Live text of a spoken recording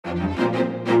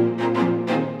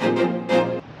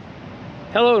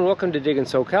Hello and welcome to Diggin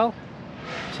SoCal.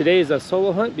 Today is a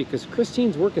solo hunt because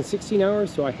Christine's working 16 hours,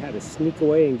 so I had to sneak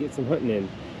away and get some hunting in.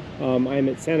 I'm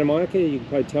at Santa Monica. You can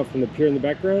probably tell from the pier in the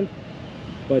background,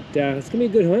 but it's gonna be a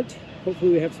good hunt.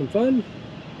 Hopefully we have some fun,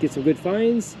 get some good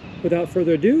finds. Without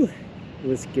further ado,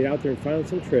 let's get out there and find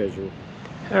some treasure.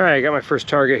 All right, I got my first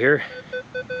target here.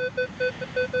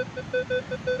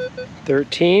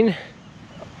 13.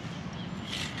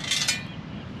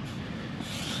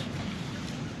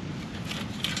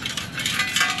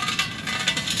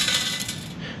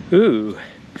 Ooh,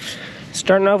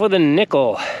 starting off with a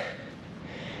nickel.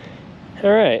 All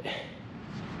right,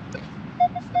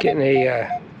 getting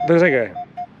a, looks like a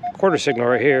quarter signal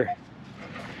right here.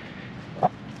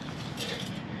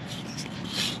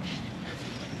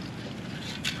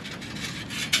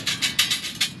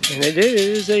 And it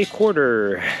is a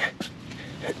quarter.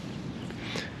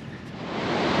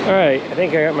 All right, I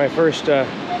think I got my first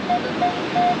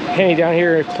penny down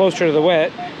here closer to the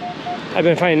wet. I've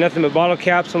been finding nothing but bottle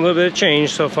caps and a little bit of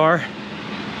change so far.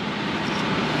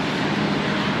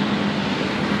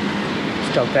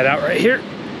 Let's dump that out right here.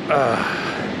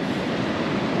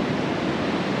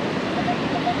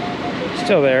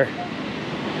 Still there.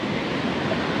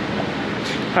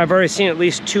 I've already seen at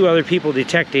least 2 other people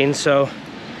detecting, so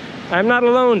I'm not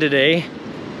alone today.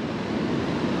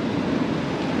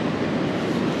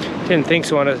 Didn't think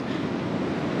so on a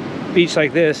beach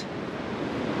like this.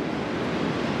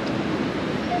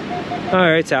 All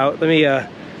right, it's out. Let me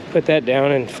put that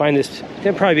down and find this.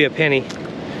 It'll probably be a penny.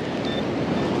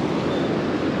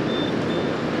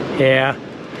 Yeah.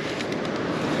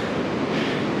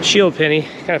 Shield penny,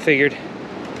 kind of figured.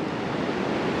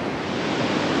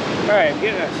 All right, I'm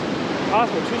getting a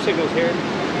possible 2 signals here.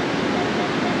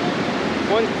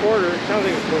 1 quarter, sounds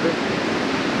like a quarter.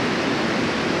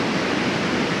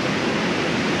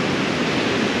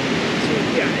 Let's see what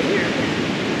we got here.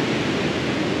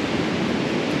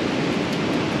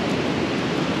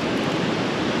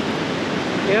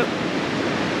 Yep,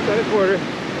 got a quarter.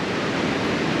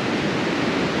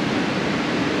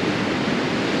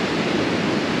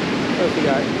 What we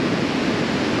got?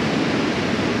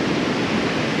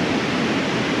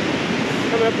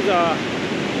 Coming up is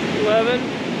 11,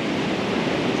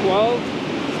 12.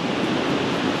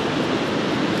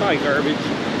 Probably garbage.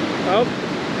 Oh.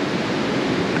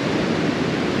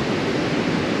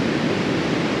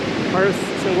 Here's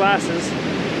some glasses.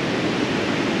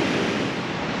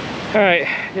 All right,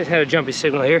 just had a jumpy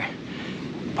signal here.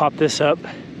 Pop this up.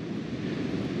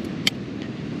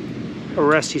 A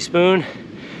rusty spoon.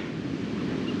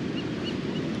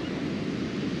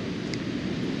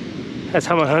 That's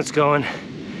how my hunt's going.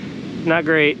 Not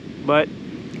great, but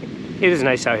it is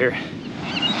nice out here.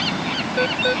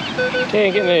 Okay,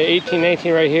 getting an 18,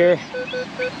 19 right here. Let's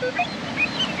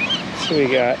see what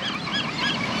we got.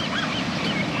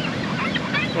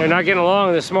 They're not getting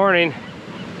along this morning.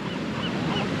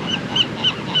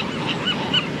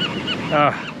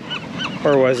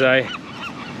 Where was I?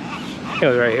 It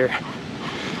was right here.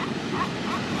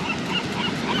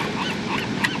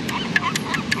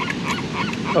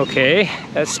 Okay,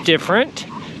 that's different.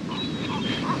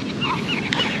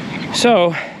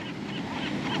 So,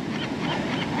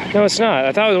 no, it's not.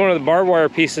 I thought it was one of the barbed wire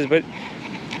pieces, but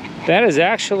that is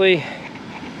actually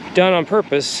done on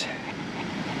purpose.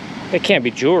 It can't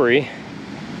be jewelry.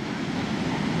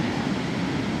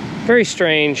 Very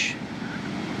strange.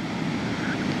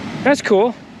 That's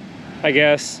cool, I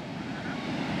guess.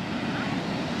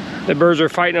 The birds are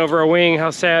fighting over a wing,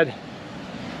 how sad.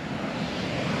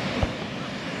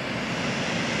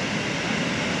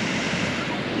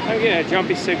 I'm getting a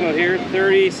jumpy signal here,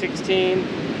 30, 16. I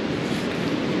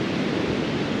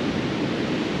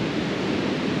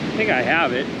think I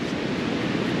have it.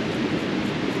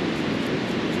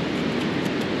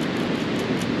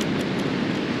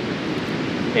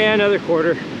 And another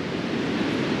quarter.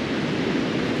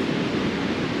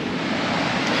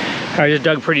 I just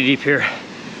dug pretty deep here.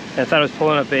 I thought I was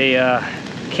pulling up a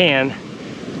can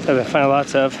that I've been finding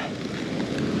lots of.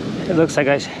 It looks like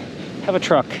I have a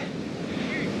truck.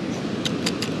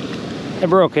 I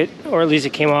broke it, or at least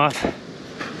it came off.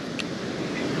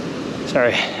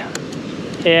 Sorry.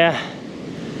 Yeah,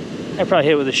 I probably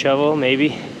hit it with a shovel,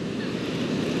 maybe.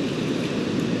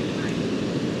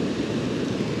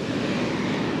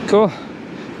 Cool.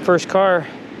 First car,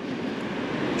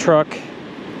 truck.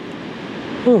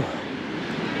 Whew.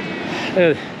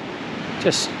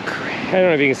 Just, I don't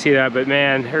know if you can see that, but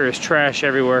man, there is trash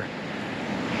everywhere.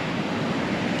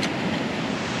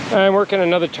 I'm working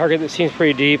another target that seems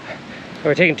pretty deep.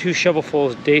 We're taking 2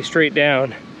 shovelfuls day straight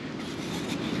down.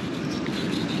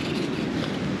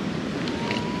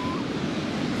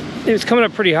 It was coming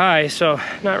up pretty high, so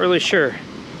not really sure.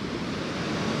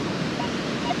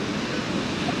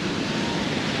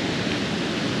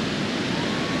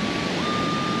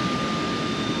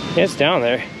 Yeah, it's down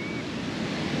there.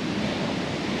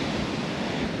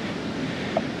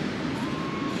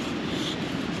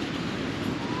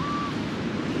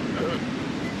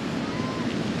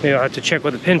 Maybe I'll have to check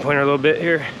with the pinpointer a little bit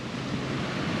here.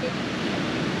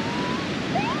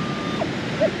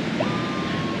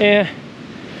 Yeah,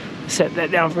 set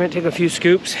that down for a minute, take a few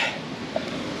scoops.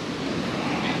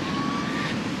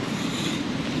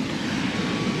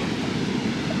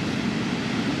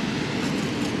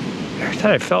 I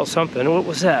thought I felt something. What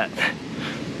was that?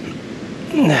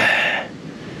 I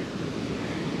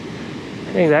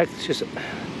think that's just,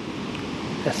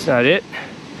 that's not it.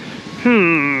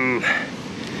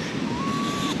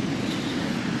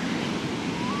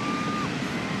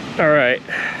 All right,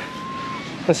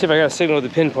 let's see if I got a signal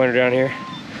with the pinpointer down here.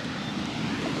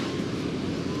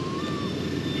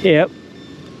 Yep.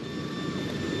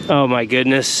 Oh my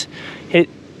goodness, it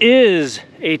is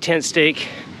a tent stake.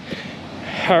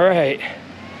 All right,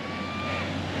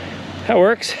 that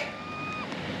works.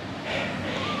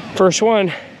 First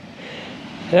one.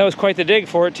 That was quite the dig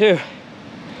for it too.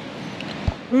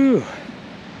 Whew.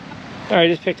 All right,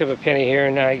 just picked up a penny here,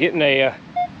 and getting a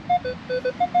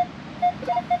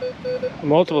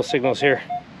multiple signals here.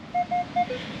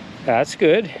 That's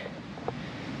good.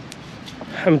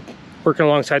 I'm working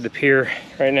alongside the pier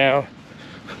right now.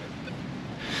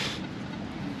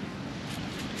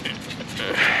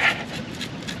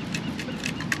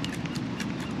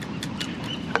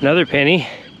 Another penny.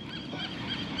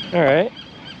 All right.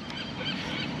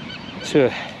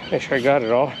 So make sure I got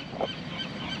it all.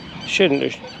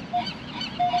 Shouldn't.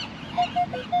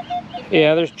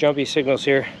 Yeah, there's jumpy signals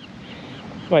here.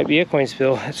 Might be a coin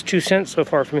spill. That's 2 cents so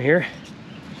far from here.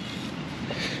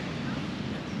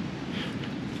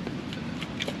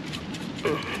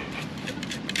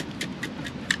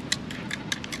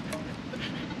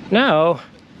 Now,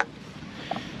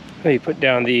 let me put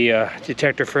down the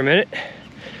detector for a minute.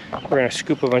 We're gonna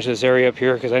scoop a bunch of this area up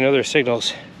here because I know there's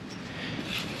signals.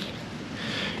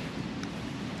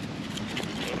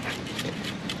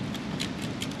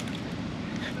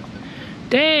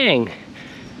 Dang!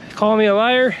 Call me a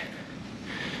liar?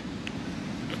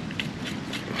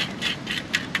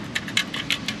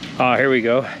 Oh, here we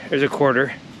go. There's a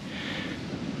quarter.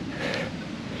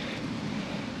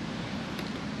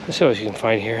 Let's see what you can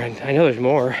find here. I know there's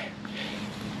more.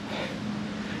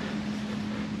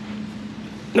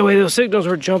 The way those signals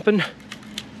were jumping.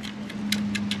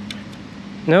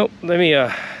 Nope, let me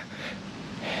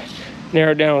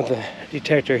narrow it down with the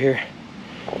detector here.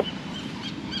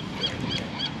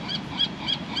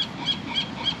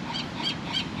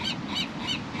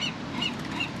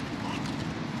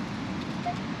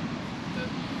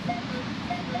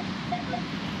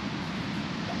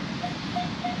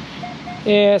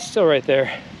 Yeah, it's still right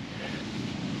there.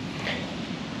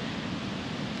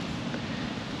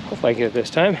 Hopefully I get it this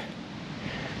time.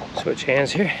 Switch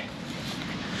hands here.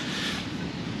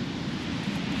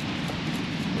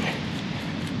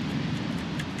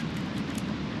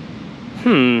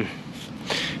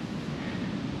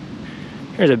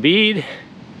 There's a bead.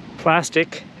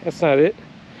 Plastic. That's not it.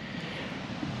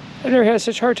 I've never had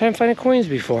such a hard time finding coins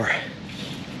before.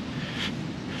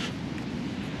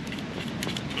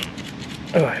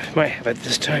 Oh, I might have it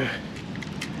this time.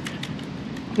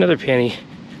 Another penny.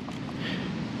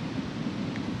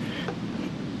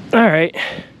 All right.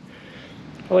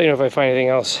 I'll let you know if I find anything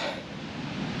else.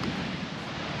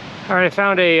 All right, I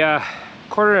found a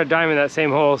quarter and a dime in that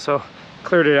same hole, so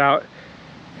cleared it out.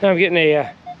 Now I'm getting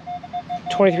a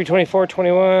 23, 24,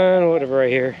 21, whatever right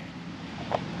here.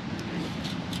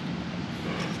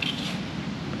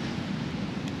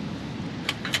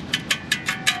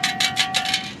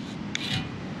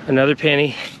 Another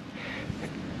penny.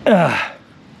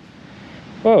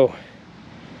 Whoa.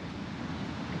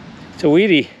 It's a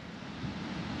Wheatie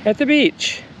at the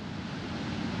beach.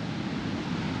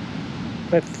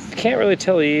 I can't really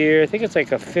tell the year. I think it's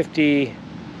like a 50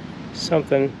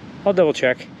 something. I'll double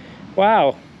check.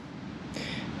 Wow.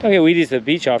 Don't get Wheaties at the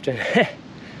beach often.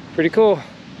 Pretty cool.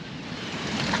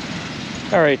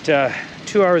 All right,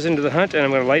 2 hours into the hunt and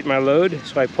I'm gonna lighten my load.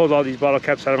 So I pulled all these bottle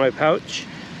caps out of my pouch.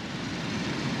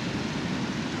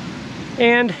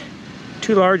 And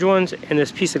 2 large ones and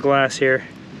this piece of glass here.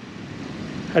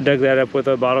 I dug that up with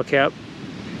a bottle cap.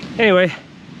 Anyway,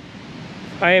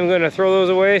 I am going to throw those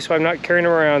away so I'm not carrying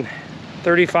them around.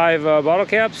 35 bottle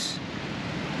caps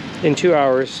in 2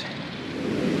 hours.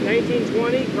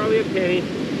 1920, probably a penny.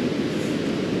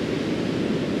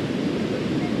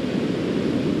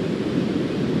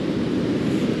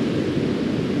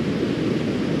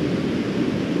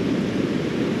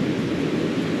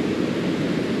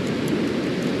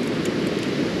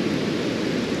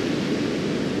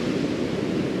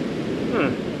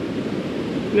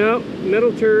 No,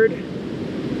 metal turd.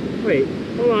 Wait,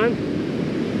 hold on.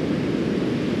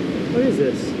 What is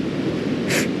this?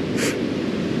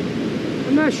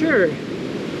 I'm not sure.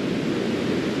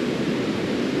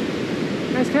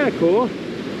 That's kind of cool.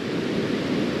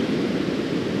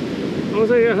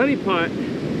 Almost like a honey pot.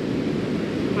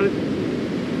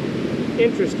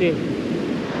 Interesting.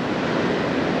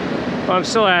 Well, I'm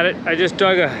still at it. I just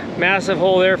dug a massive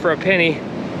hole there for a penny.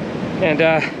 And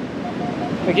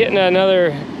we're getting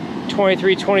another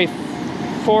 23,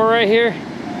 24 right here.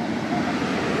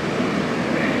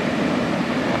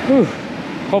 Whew.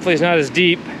 Hopefully it's not as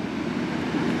deep.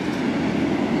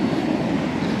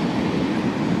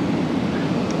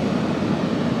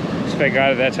 See if I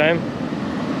got it that time.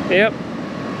 Yep.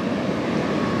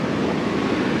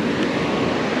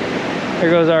 There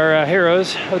goes our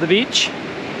heroes of the beach.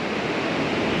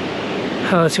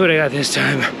 Oh, let's see what I got this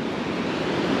time.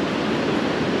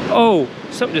 Oh,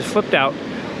 something just flipped out.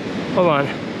 Hold on.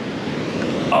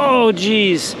 Oh,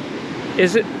 geez.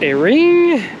 Is it a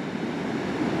ring?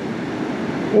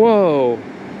 Whoa.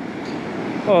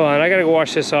 Hold on, I gotta go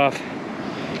wash this off.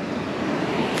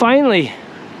 Finally.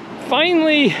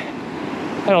 Finally.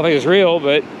 I don't think it's real,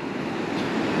 but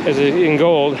it's in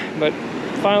gold. But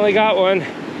finally got one.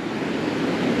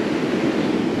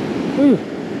 Whew.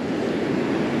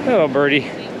 Hello, birdie.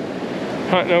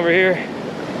 Hunting over here.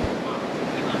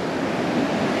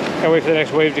 Gotta wait for the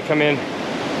next wave to come in.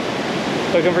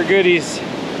 Looking for goodies.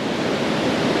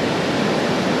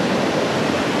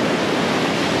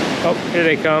 Oh, here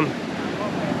they come.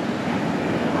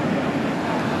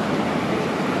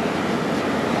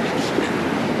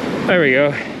 There we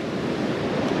go.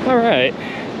 All right.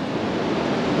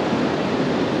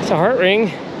 It's a heart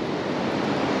ring.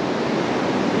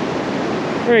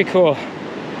 Very cool.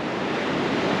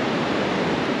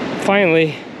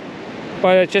 Finally.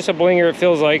 But it's just a blinger, it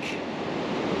feels like.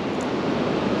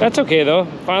 That's okay though.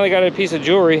 Finally got a piece of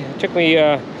jewelry. It took me,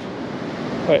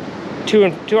 what, 2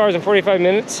 hours and 45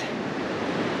 minutes?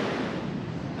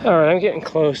 All right, I'm getting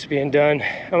close to being done.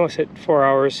 Almost at 4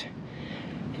 hours.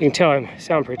 You can tell I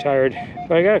sound pretty tired.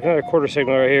 But I got another quarter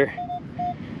signal right here.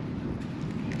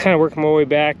 Kind of working my way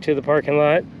back to the parking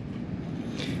lot.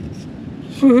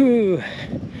 Woohoo!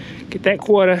 Get that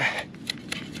quarter.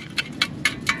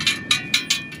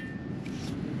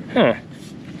 Huh.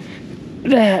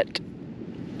 That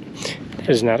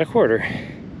is not a quarter.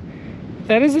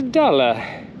 That is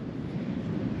 $1.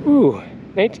 Ooh,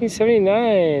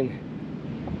 1979.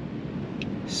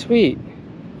 Sweet.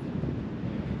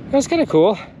 That's kind of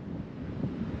cool.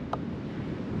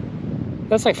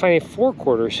 That's like finding 4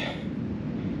 quarters.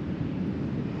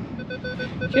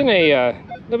 Getting a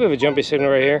little bit of a jumpy signal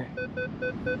right here.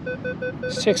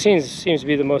 16 seems to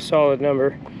be the most solid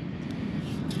number.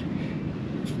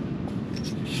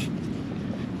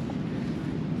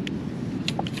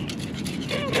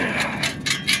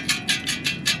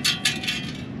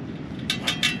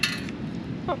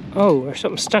 Oh, there's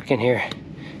something stuck in here.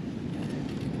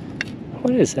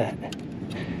 What is that?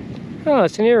 Oh,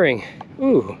 it's an earring.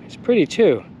 Ooh, it's pretty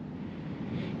too.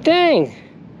 Dang!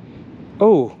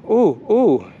 Oh, ooh,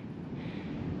 ooh.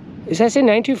 Does that say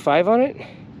 925 on it?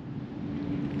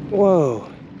 Whoa.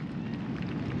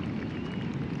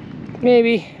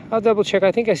 Maybe. I'll double check.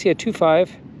 I think I see a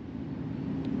 25.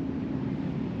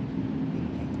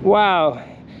 Wow.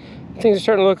 Things are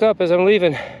starting to look up as I'm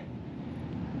leaving.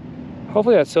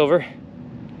 Hopefully that's silver.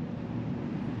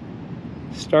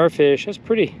 Starfish, that's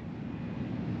pretty.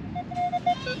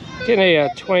 Getting a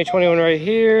 2021 right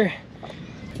here.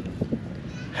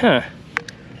 Huh.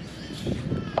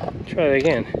 Try that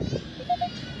again.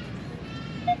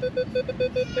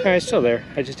 All right, it's still there.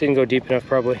 I just didn't go deep enough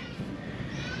probably.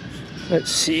 Let's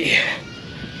see.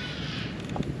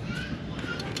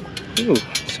 Ooh,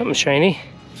 something shiny.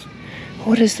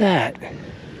 What is that?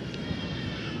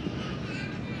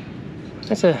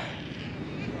 That's a,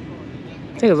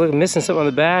 I think I was missing something on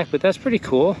the back, but that's pretty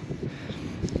cool.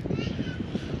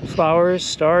 Flowers,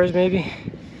 stars maybe.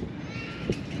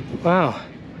 Wow.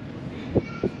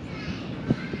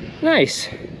 Nice.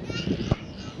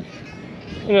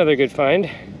 Another good find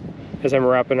as I'm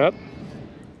wrapping up.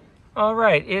 All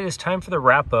right, it is time for the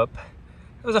wrap up.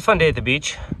 It was a fun day at the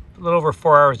beach. A little over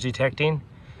 4 hours detecting.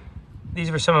 These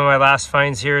were some of my last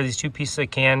finds here. These 2 pieces of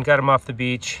can, got them off the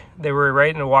beach. They were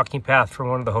right in a walking path from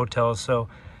one of the hotels, so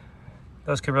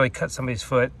those could really cut somebody's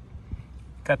foot.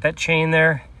 Got that chain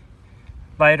there,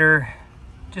 lighter,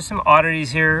 just some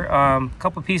oddities here. A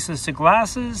couple pieces to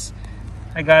glasses.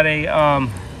 I got a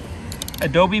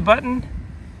Adobe button.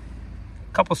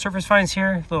 A couple surface finds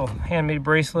here, little handmade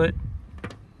bracelet.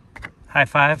 High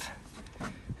five.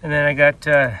 And then I got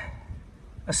a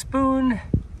a spoon,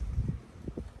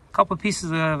 a couple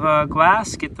pieces of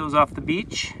glass, get those off the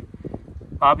beach,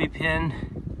 bobby pin,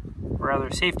 or rather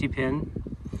safety pin.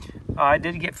 I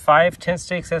did get 5 tent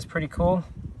stakes, that's pretty cool.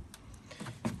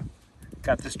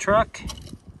 Got this truck,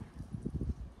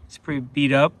 it's pretty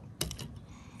beat up.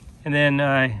 And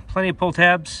then plenty of pull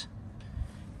tabs.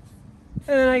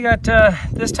 And then I got,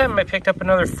 this time I picked up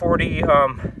another 40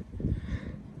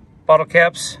 bottle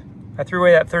caps. I threw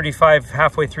away that 35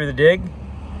 halfway through the dig.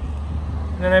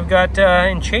 And then I've got,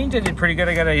 in change I did pretty good.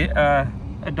 I got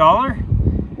a dollar.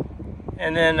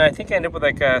 And then I think I ended up with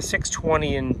like a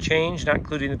 $6.20 in change, not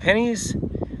including the pennies.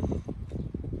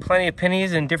 Plenty of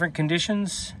pennies in different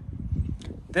conditions.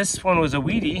 This one was a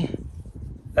Wheatie.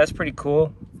 That's pretty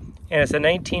cool. And it's a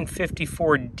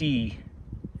 1954D.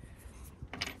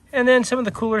 And then some of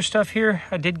the cooler stuff here.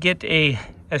 I did get a,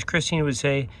 as Christine would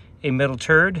say, a metal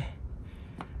turd.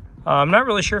 I'm not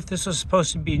really sure if this was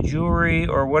supposed to be jewelry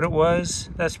or what it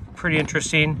was. That's pretty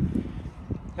interesting.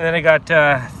 And then I got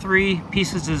 3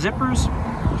 pieces of zippers.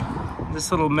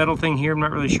 This little metal thing here, I'm not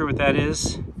really sure what that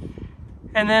is.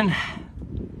 And then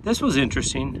this was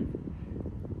interesting.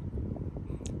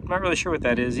 I'm not really sure what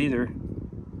that is either,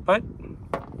 but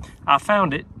I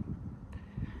found it.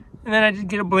 And then I did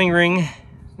get a bling ring.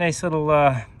 Nice little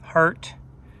heart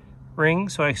ring,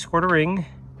 so I scored a ring.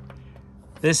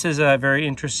 This is very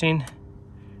interesting.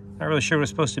 Not really sure what it's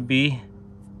supposed to be.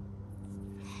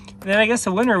 And then I guess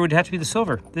the winner would have to be the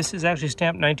silver. This is actually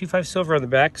stamped 925 silver on the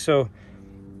back, so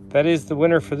that is the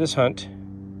winner for this hunt.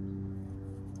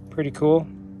 Pretty cool.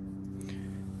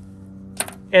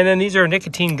 And then these are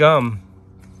nicotine gum.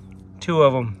 2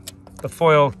 of them. The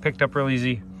foil picked up real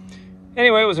easy.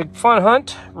 Anyway, it was a fun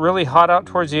hunt. Really hot out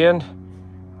towards the end.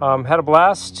 Had a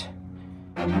blast.